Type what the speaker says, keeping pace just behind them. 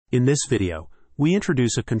In this video, we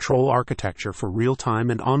introduce a control architecture for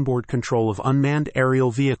real-time and onboard control of unmanned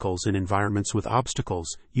aerial vehicles in environments with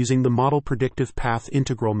obstacles using the Model Predictive Path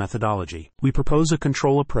Integral methodology. We propose a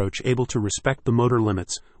control approach able to respect the motor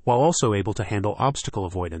limits while also able to handle obstacle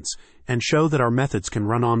avoidance and show that our methods can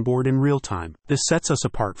run onboard in real time. This sets us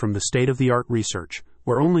apart from the state-of-the-art research,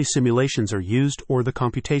 where only simulations are used or the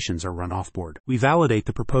computations are run offboard. We validate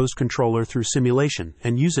the proposed controller through simulation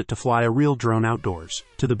and use it to fly a real drone outdoors.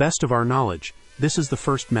 To the best of our knowledge, this is the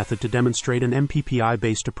first method to demonstrate an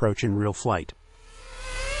MPPI-based approach in real flight.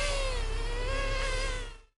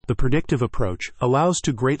 The predictive approach allows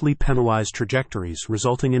to greatly penalize trajectories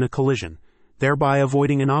resulting in a collision, thereby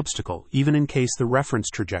avoiding an obstacle even in case the reference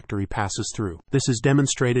trajectory passes through. This is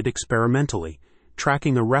demonstrated experimentally,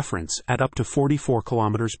 tracking a reference at up to 44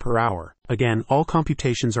 km per hour. Again, all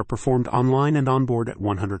computations are performed online and onboard at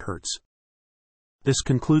 100 Hz. This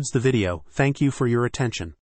concludes the video. Thank you for your attention.